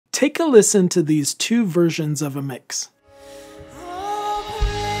Take a listen to these two versions of a mix.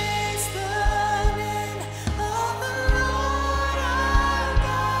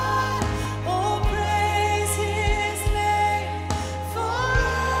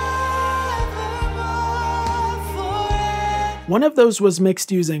 One of those was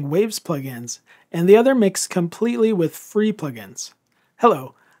mixed using Waves plugins, and the other mixed completely with free plugins.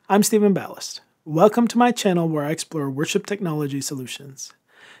 Hello, I'm Stephen Ballast. Welcome to my channel where I explore worship technology solutions.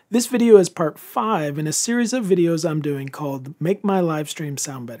 This video is part 5 in a series of videos I'm doing called Make My Live Stream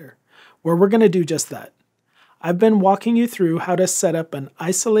Sound Better, where we're going to do just that. I've been walking you through how to set up an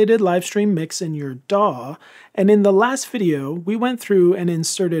isolated live stream mix in your DAW, and in the last video, we went through and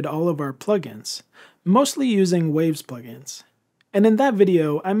inserted all of our plugins, mostly using Waves plugins. And in that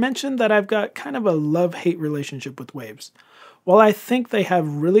video, I mentioned that I've got kind of a love-hate relationship with Waves. While I think they have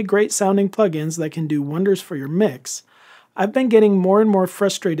really great sounding plugins that can do wonders for your mix, I've been getting more and more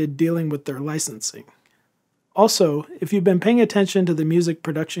frustrated dealing with their licensing. Also, if you've been paying attention to the music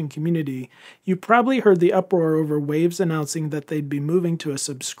production community, you probably heard the uproar over Waves announcing that they'd be moving to a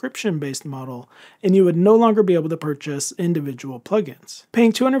subscription-based model and you would no longer be able to purchase individual plugins.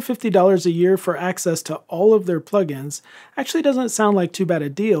 Paying $250 a year for access to all of their plugins actually doesn't sound like too bad a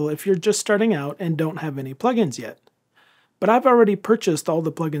deal if you're just starting out and don't have any plugins yet. But I've already purchased all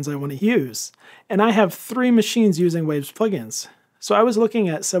the plugins I want to use, and I have 3 machines using Waves plugins. So I was looking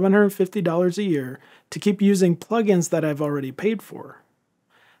at $750 a year to keep using plugins that I've already paid for.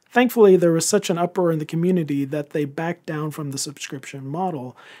 Thankfully, there was such an uproar in the community that they backed down from the subscription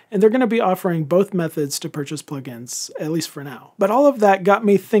model, and they're going to be offering both methods to purchase plugins, at least for now. But all of that got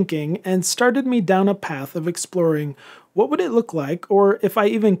me thinking and started me down a path of exploring what would it look like, or if I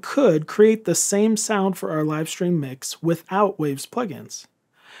even could, create the same sound for our live stream mix without Waves plugins.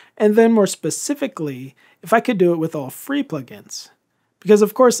 And then more specifically, if I could do it with all free plugins. Because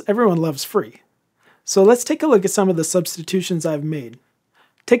of course, everyone loves free. So let's take a look at some of the substitutions I've made.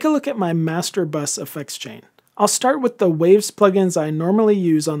 Take a look at my master bus effects chain. I'll start with the Waves plugins I normally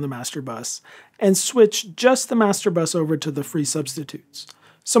use on the master bus, and switch just the master bus over to the free substitutes.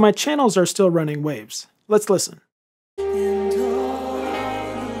 So my channels are still running Waves. Let's listen.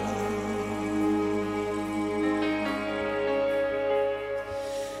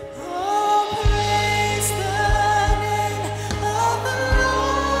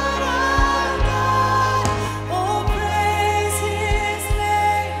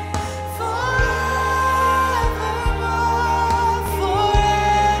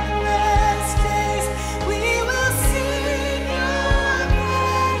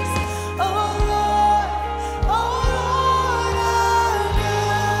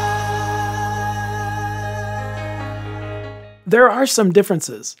 There are some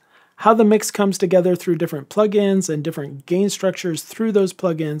differences. How the mix comes together through different plugins and different gain structures through those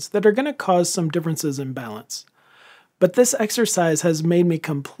plugins that are going to cause some differences in balance. But this exercise has made me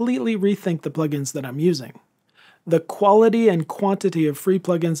completely rethink the plugins that I'm using. The quality and quantity of free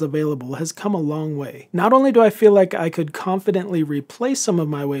plugins available has come a long way. Not only do I feel like I could confidently replace some of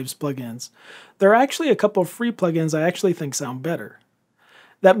my Waves plugins, there are actually a couple of free plugins I actually think sound better.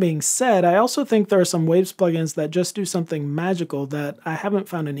 That being said, I also think there are some Waves plugins that just do something magical that I haven't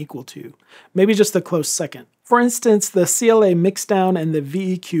found an equal to, maybe just a close second. For instance, the CLA Mixdown and the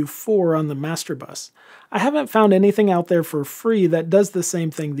VEQ4 on the master bus. I haven't found anything out there for free that does the same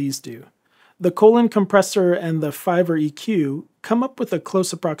thing these do. The colon compressor and the Fiverr EQ come up with a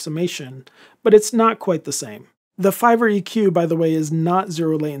close approximation, but it's not quite the same. The Fiverr EQ, by the way, is not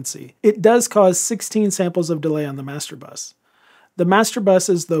zero latency. It does cause 16 samples of delay on the master bus. The master bus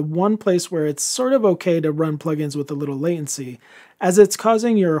is the one place where it's sort of okay to run plugins with a little latency, as it's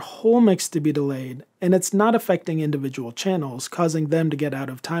causing your whole mix to be delayed, and it's not affecting individual channels, causing them to get out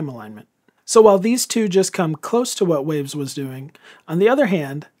of time alignment. So while these two just come close to what Waves was doing, on the other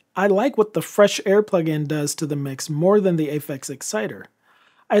hand, I like what the Fresh Air plugin does to the mix more than the Aphex Exciter.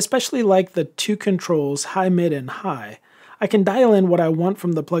 I especially like the 2 controls, high, mid, and high. I can dial in what I want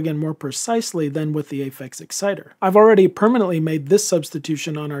from the plugin more precisely than with the Aphex Exciter. I've already permanently made this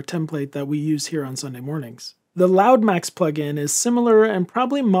substitution on our template that we use here on Sunday mornings. The LoudMax plugin is similar and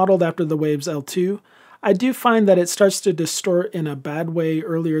probably modeled after the Waves L2. I do find that it starts to distort in a bad way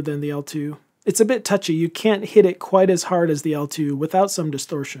earlier than the L2. It's a bit touchy, you can't hit it quite as hard as the L2 without some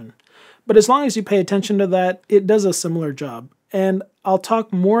distortion. But as long as you pay attention to that, it does a similar job. And I'll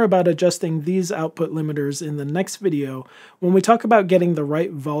talk more about adjusting these output limiters in the next video when we talk about getting the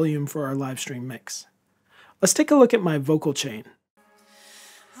right volume for our live stream mix. Let's take a look at my vocal chain.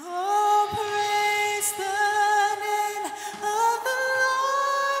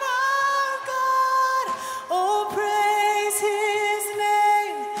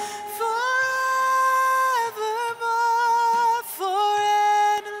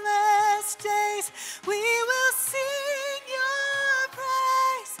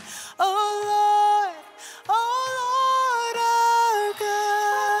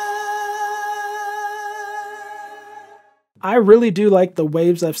 I really do like the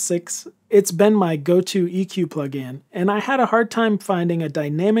Waves F6. It's been my go-to EQ plugin, and I had a hard time finding a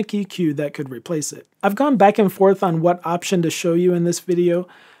dynamic EQ that could replace it. I've gone back and forth on what option to show you in this video,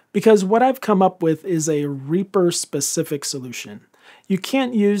 because what I've come up with is a Reaper-specific solution. You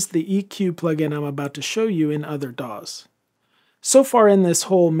can't use the EQ plugin I'm about to show you in other DAWs. So far in this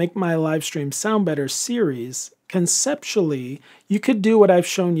whole Make My Livestream Sound Better series, conceptually, you could do what I've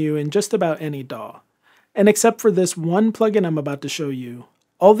shown you in just about any DAW. And except for this one plugin I'm about to show you,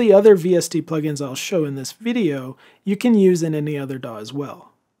 all the other VST plugins I'll show in this video, you can use in any other DAW as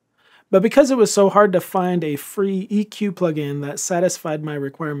well. But because it was so hard to find a free EQ plugin that satisfied my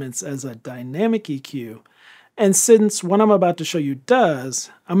requirements as a dynamic EQ, and since what I'm about to show you does,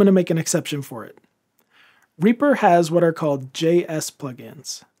 I'm going to make an exception for it. Reaper has what are called JS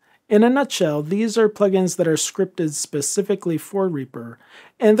plugins. In a nutshell, these are plugins that are scripted specifically for Reaper,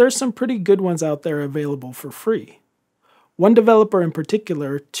 and there's some pretty good ones out there available for free. One developer in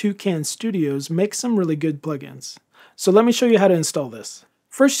particular, Toucan Studios, makes some really good plugins. So let me show you how to install this.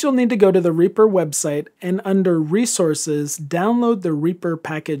 First, you'll need to go to the Reaper website and under Resources, download the Reaper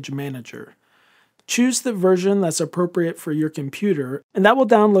Package Manager. Choose the version that's appropriate for your computer, and that will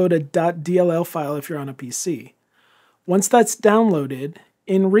download a .dll file if you're on a PC. Once that's downloaded,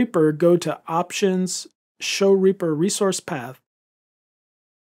 in Reaper, go to Options, Show Reaper Resource Path,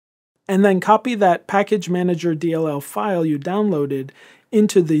 and then copy that Package Manager DLL file you downloaded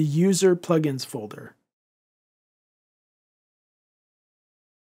into the User Plugins folder.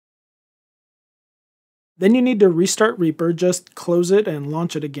 Then you need to restart Reaper, just close it and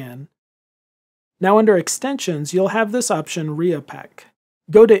launch it again. Now under Extensions, you'll have this option REAPack.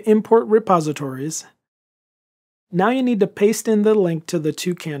 Go to Import Repositories. Now you need to paste in the link to the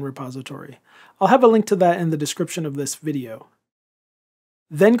Toucan repository. I'll have a link to that in the description of this video.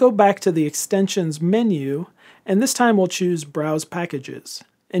 Then go back to the Extensions menu, and this time we'll choose Browse Packages.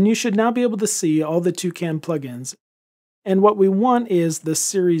 And you should now be able to see all the Toucan plugins. And what we want is the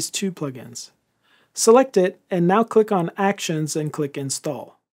Series 2 plugins. Select it, and now click on Actions and click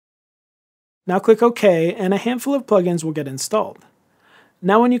Install. Now click OK, and a handful of plugins will get installed.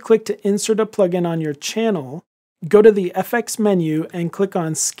 Now when you click to insert a plugin on your channel, go to the FX menu and click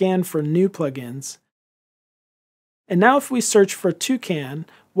on Scan for New Plugins. And now if we search for Toucan,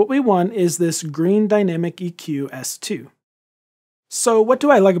 what we want is this Greeen Dynamic EQ S2. So what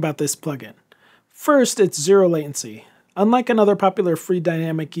do I like about this plugin? First, it's zero latency. Unlike another popular free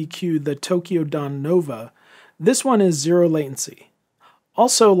dynamic EQ, the Tokyo Dawn Nova, this one is zero latency.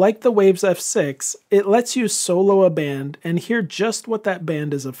 Also, like the Waves F6, it lets you solo a band and hear just what that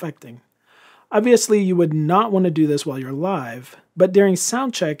band is affecting. Obviously, you would not want to do this while you're live, but during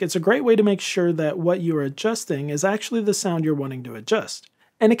sound check, it's a great way to make sure that what you are adjusting is actually the sound you're wanting to adjust.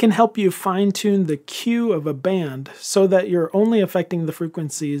 And it can help you fine-tune the cue of a band so that you're only affecting the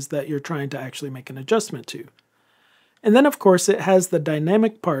frequencies that you're trying to actually make an adjustment to. And then, of course, it has the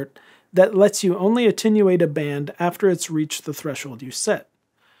dynamic part that lets you only attenuate a band after it's reached the threshold you set.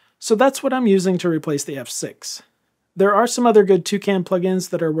 So that's what I'm using to replace the F6. There are some other good Toucan plugins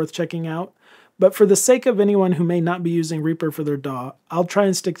that are worth checking out, but for the sake of anyone who may not be using Reaper for their DAW, I'll try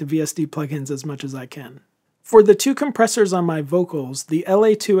and stick to VST plugins as much as I can. For the two compressors on my vocals, the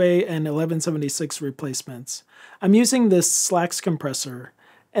LA2A and 1176 replacements, I'm using this Slacks compressor,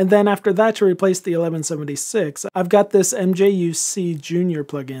 and then after that, to replace the 1176, I've got this MJUC Junior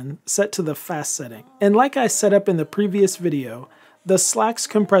plugin set to the fast setting. And like I set up in the previous video, the Slacks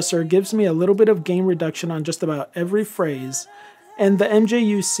compressor gives me a little bit of gain reduction on just about every phrase, and the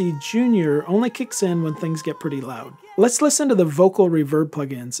MJUC Junior only kicks in when things get pretty loud. Let's listen to the vocal reverb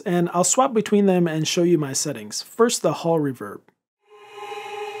plugins, and I'll swap between them and show you my settings. First, the Hall reverb.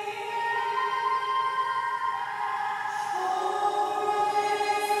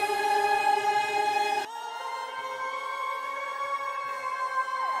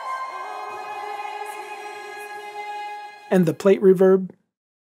 And the plate reverb.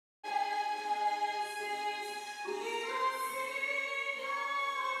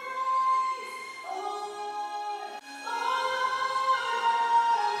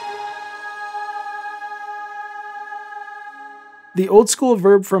 The old school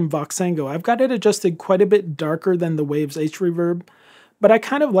verb from Voxengo, I've got it adjusted quite a bit darker than the Waves H reverb, but I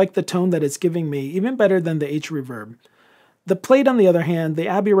kind of like the tone that it's giving me, even better than the H reverb. The plate, on the other hand, the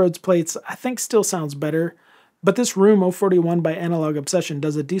Abbey Roads plates, I think still sounds better, but this Room 041 by Analog Obsession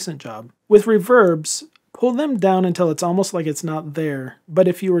does a decent job. With reverbs, pull them down until it's almost like it's not there, but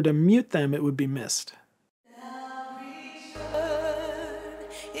if you were to mute them, it would be missed.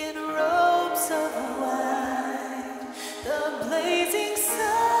 The blazing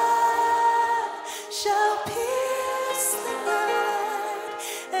sun shall pierce the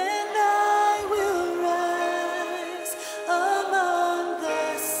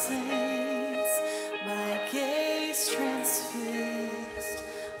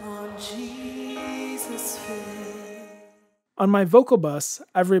Jesus fit. On my vocal bus,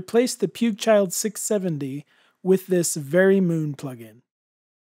 I've replaced the Pughchild 670 with this Very Moon plugin.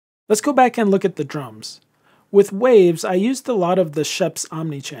 Let's go back and look at the drums. With waves, I used a lot of the Schoeps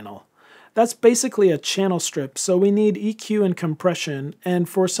omnichannel. That's basically a channel strip, so we need EQ and compression, and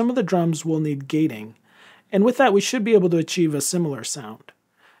for some of the drums we'll need gating. And with that we should be able to achieve a similar sound,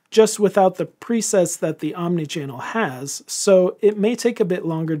 just without the presets that the omnichannel has, so it may take a bit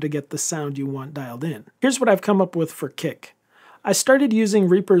longer to get the sound you want dialed in. Here's what I've come up with for kick. I started using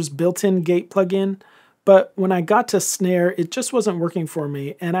Reaper's built-in gate plugin, but when I got to snare it just wasn't working for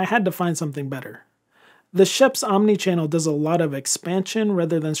me and I had to find something better. The Schoeps omnichannel does a lot of expansion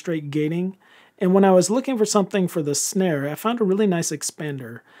rather than straight gating, and when I was looking for something for the snare, I found a really nice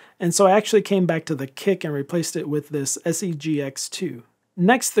expander, and so I actually came back to the kick and replaced it with this SEGX2.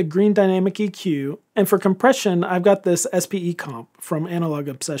 Next, the Greeen Dynamic EQ, and for compression, I've got this SPE comp from Analog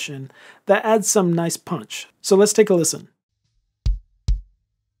Obsession that adds some nice punch. So let's take a listen.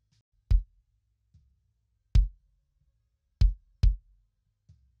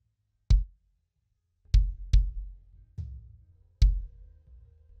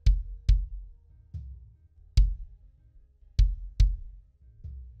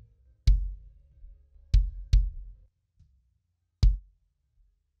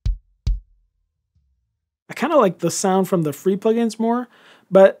 I kind of like the sound from the free plugins more,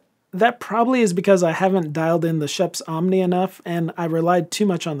 but that probably is because I haven't dialed in the Schoeps Omni enough and I relied too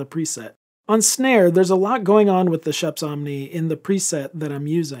much on the preset. On snare, there's a lot going on with the Schoeps Omni in the preset that I'm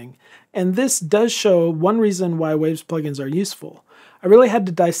using, and this does show one reason why Waves plugins are useful. I really had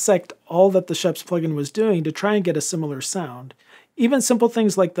to dissect all that the Schoeps plugin was doing to try and get a similar sound. Even simple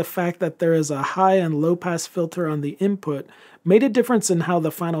things like the fact that there is a high and low pass filter on the input made a difference in how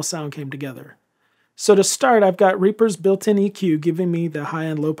the final sound came together. So to start, I've got Reaper's built-in EQ giving me the high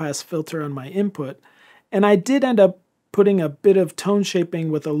and low pass filter on my input, and I did end up putting a bit of tone shaping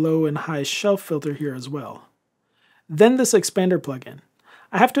with a low and high shelf filter here as well. Then this expander plugin.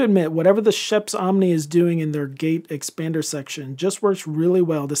 I have to admit, whatever the Schoeps Omni is doing in their gate expander section just works really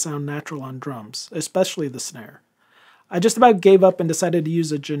well to sound natural on drums, especially the snare. I just about gave up and decided to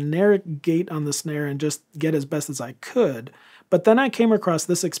use a generic gate on the snare and just get as best as I could, but then I came across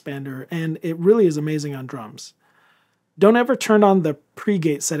this expander and it really is amazing on drums. Don't ever turn on the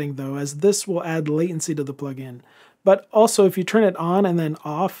pre-gate setting though, as this will add latency to the plugin. But also if you turn it on and then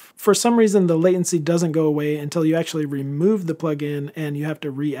off, for some reason the latency doesn't go away until you actually remove the plugin and you have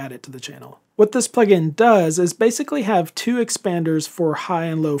to re-add it to the channel. What this plugin does is basically have two expanders for high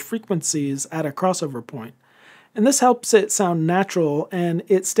and low frequencies at a crossover point. And this helps it sound natural, and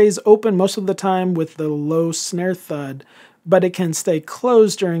it stays open most of the time with the low snare thud, but it can stay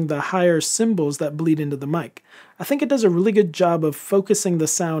closed during the higher cymbals that bleed into the mic. I think it does a really good job of focusing the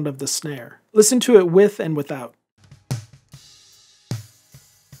sound of the snare. Listen to it with and without.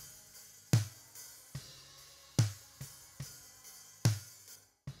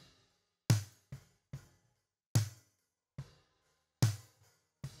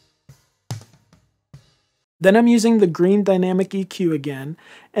 Then I'm using the Greeen Dynamic EQ again,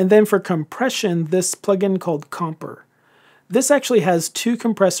 and then for compression, this plugin called Comper. This actually has two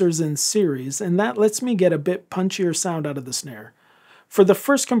compressors in series, and that lets me get a bit punchier sound out of the snare. For the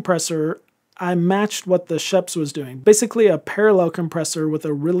first compressor, I matched what the Schoeps was doing, basically a parallel compressor with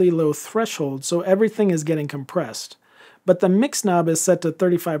a really low threshold, so everything is getting compressed. But the mix knob is set to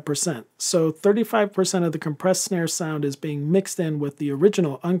 35%, so 35% of the compressed snare sound is being mixed in with the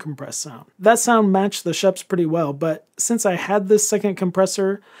original uncompressed sound. That sound matched the Schoeps pretty well, but since I had this second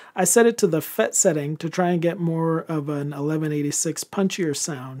compressor, I set it to the FET setting to try and get more of an 1186 punchier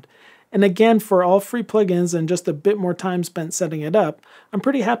sound. And again, for all free plugins and just a bit more time spent setting it up, I'm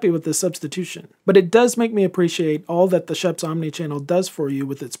pretty happy with this substitution. But it does make me appreciate all that the Schoeps omnichannel does for you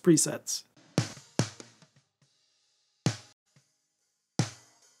with its presets.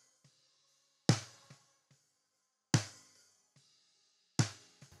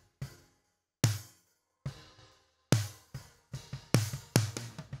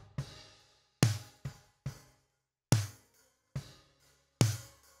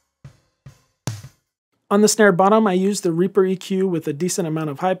 On the snare bottom, I used the Reaper EQ with a decent amount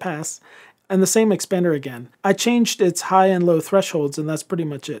of high pass, and the same expander again. I changed its high and low thresholds, and that's pretty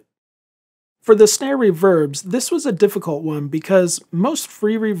much it. For the snare reverbs, this was a difficult one because most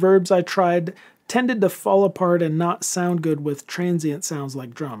free reverbs I tried tended to fall apart and not sound good with transient sounds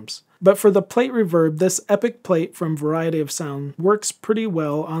like drums. But for the plate reverb, this epic plate from Variety of Sound works pretty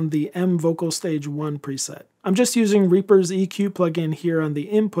well on the M Vocal Stage 1 preset. I'm just using Reaper's EQ plugin here on the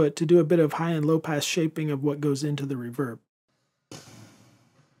input to do a bit of high and low pass shaping of what goes into the reverb.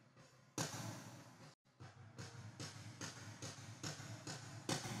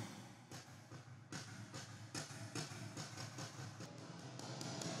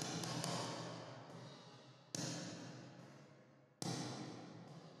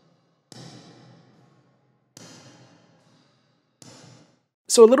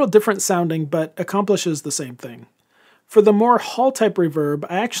 So a little different sounding, but accomplishes the same thing. For the more hall type reverb,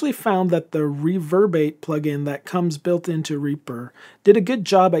 I actually found that the Reverbate plugin that comes built into Reaper did a good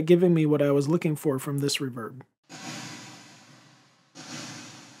job at giving me what I was looking for from this reverb.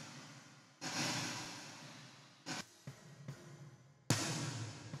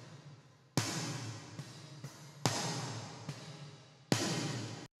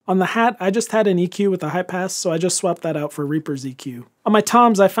 On the hat, I just had an EQ with a high pass, so I just swapped that out for Reaper's EQ. On my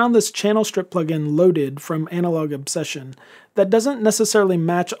toms, I found this channel strip plugin Loaded from Analog Obsession that doesn't necessarily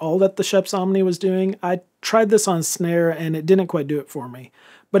match all that the Sheps Omni was doing. I tried this on snare and it didn't quite do it for me,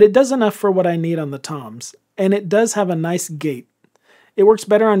 but it does enough for what I need on the toms, and it does have a nice gate. It works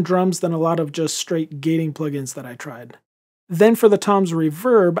better on drums than a lot of just straight gating plugins that I tried. Then for the toms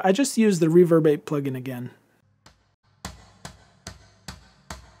reverb, I just used the Reverbate plugin again.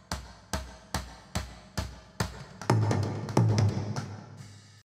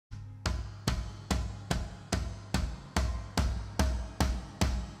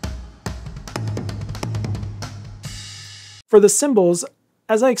 For the cymbals,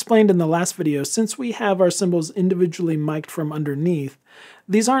 as I explained in the last video, since we have our cymbals individually mic'd from underneath,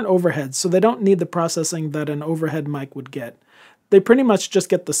 these aren't overheads, so they don't need the processing that an overhead mic would get. They pretty much just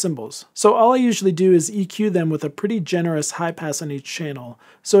get the cymbals. So all I usually do is EQ them with a pretty generous high pass on each channel.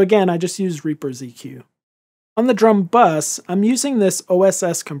 So again, I just use Reaper's EQ. On the drum bus, I'm using this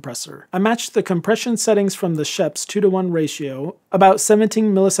OSS compressor. I matched the compression settings from the Sheps 2:1 ratio, about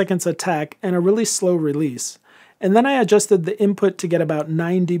 17 milliseconds attack, and a really slow release. And then I adjusted the input to get about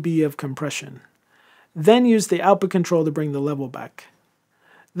 9 dB of compression. Then used the output control to bring the level back.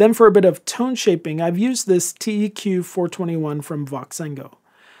 Then for a bit of tone shaping, I've used this TEQ 421 from Voxengo.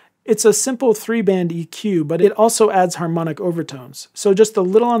 It's a simple 3-band EQ, but it also adds harmonic overtones, so just a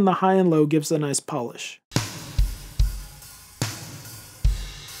little on the high and low gives a nice polish.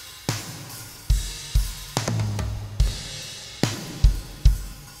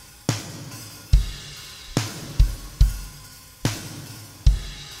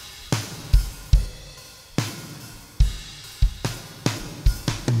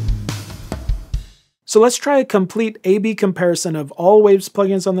 So let's try a complete A/B comparison of all Waves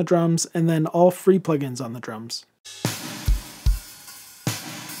plugins on the drums and then all free plugins on the drums.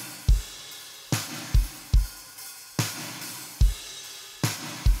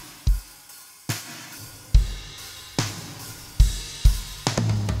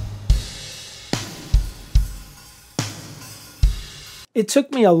 It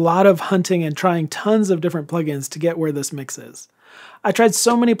took me a lot of hunting and trying tons of different plugins to get where this mix is. I tried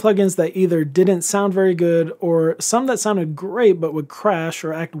so many plugins that either didn't sound very good or some that sounded great but would crash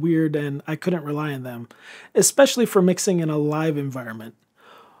or act weird and I couldn't rely on them, especially for mixing in a live environment.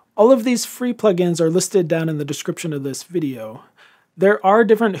 All of these free plugins are listed down in the description of this video. There are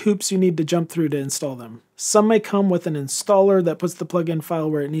different hoops you need to jump through to install them. Some may come with an installer that puts the plugin file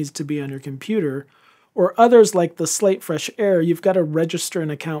where it needs to be on your computer, or others like the Slate Fresh Air, you've got to register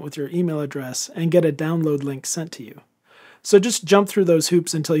an account with your email address and get a download link sent to you. So just jump through those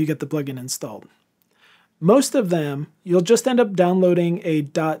hoops until you get the plugin installed. Most of them, you'll just end up downloading a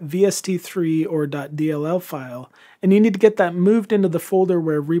 .vst3 or .dll file, and you need to get that moved into the folder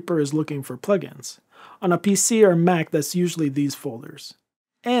where Reaper is looking for plugins. On a PC or Mac, that's usually these folders.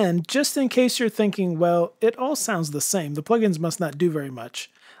 And just in case you're thinking, well, it all sounds the same, the plugins must not do very much,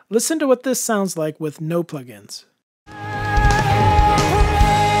 listen to what this sounds like with no plugins.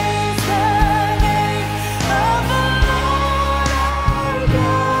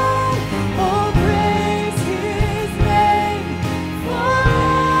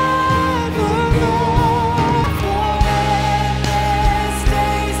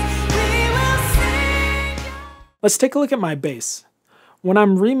 Let's take a look at my bass. When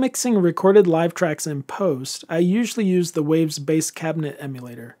I'm remixing recorded live tracks in post, I usually use the Waves Bass Cabinet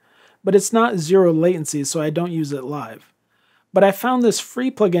emulator, but it's not zero latency, so I don't use it live. But I found this free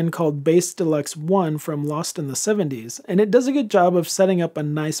plugin called Bass Deluxe 1 from Lost in the 70s, and it does a good job of setting up a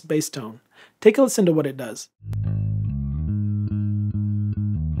nice bass tone. Take a listen to what it does.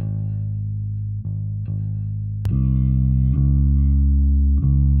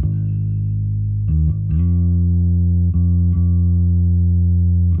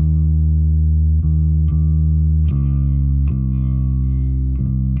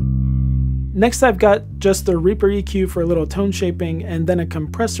 Next I've got just the Reaper EQ for a little tone shaping and then a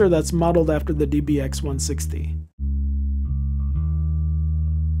compressor that's modeled after the DBX 160.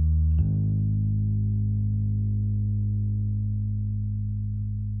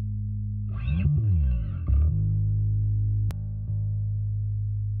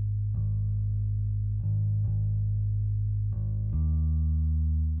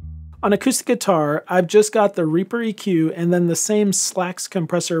 On acoustic guitar, I've just got the Reaper EQ and then the same Slacks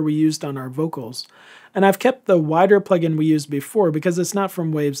compressor we used on our vocals. And I've kept the wider plugin we used before because it's not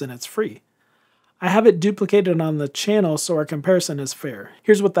from Waves and it's free. I have it duplicated on the channel so our comparison is fair.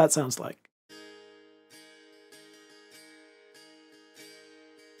 Here's what that sounds like.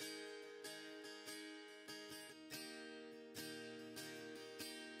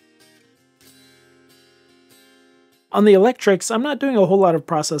 On the electrics, I'm not doing a whole lot of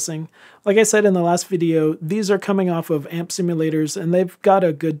processing. Like I said in the last video, these are coming off of amp simulators and they've got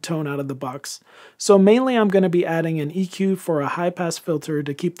a good tone out of the box. So mainly I'm going to be adding an EQ for a high-pass filter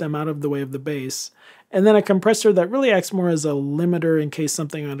to keep them out of the way of the bass, and then a compressor that really acts more as a limiter in case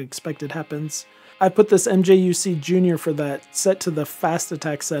something unexpected happens. I put this MJUC Junior for that set to the fast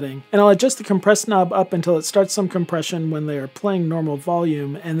attack setting, and I'll adjust the compress knob up until it starts some compression when they are playing normal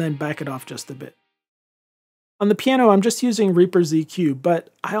volume and then back it off just a bit. On the piano, I'm just using Reaper's EQ,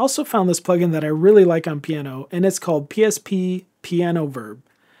 but I also found this plugin that I really like on piano, and it's called PSP Piano Verb.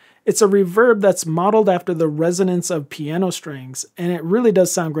 It's a reverb that's modeled after the resonance of piano strings, and it really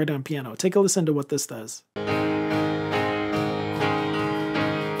does sound great on piano. Take a listen to what this does.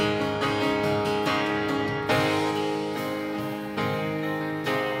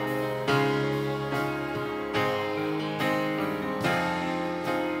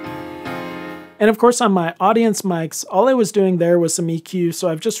 And of course on my audience mics, all I was doing there was some EQ, so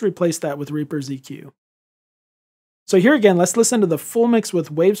I've just replaced that with Reaper's EQ. So here again, let's listen to the full mix with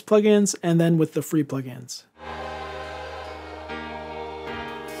Waves plugins and then with the free plugins.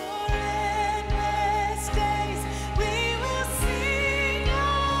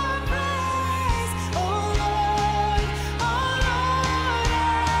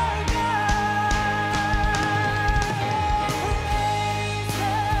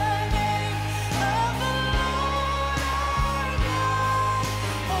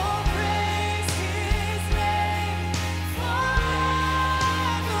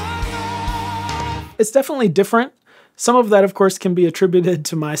 It's definitely different. Some of that, of course, can be attributed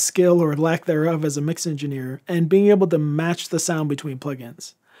to my skill or lack thereof as a mix engineer and being able to match the sound between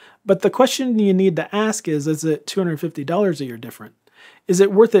plugins. But the question you need to ask is it $250 a year different? Is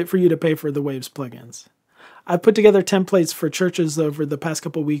it worth it for you to pay for the Waves plugins? I've put together templates for churches over the past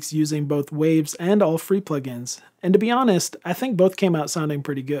couple weeks using both Waves and all free plugins, and to be honest, I think both came out sounding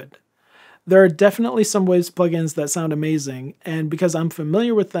pretty good. There are definitely some Waves plugins that sound amazing, and because I'm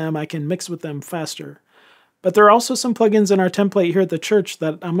familiar with them, I can mix with them faster. But there are also some plugins in our template here at the church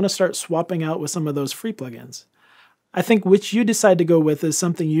that I'm going to start swapping out with some of those free plugins. I think which you decide to go with is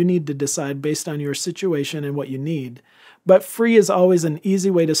something you need to decide based on your situation and what you need, but free is always an easy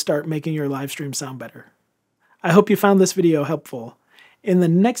way to start making your live stream sound better. I hope you found this video helpful. In the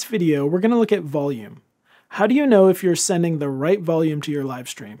next video, we're going to look at volume. How do you know if you're sending the right volume to your live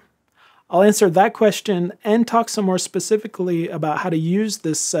stream? I'll answer that question and talk some more specifically about how to use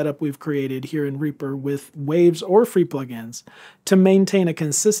this setup we've created here in Reaper with Waves or free plugins to maintain a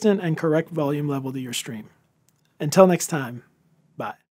consistent and correct volume level to your stream. Until next time, bye.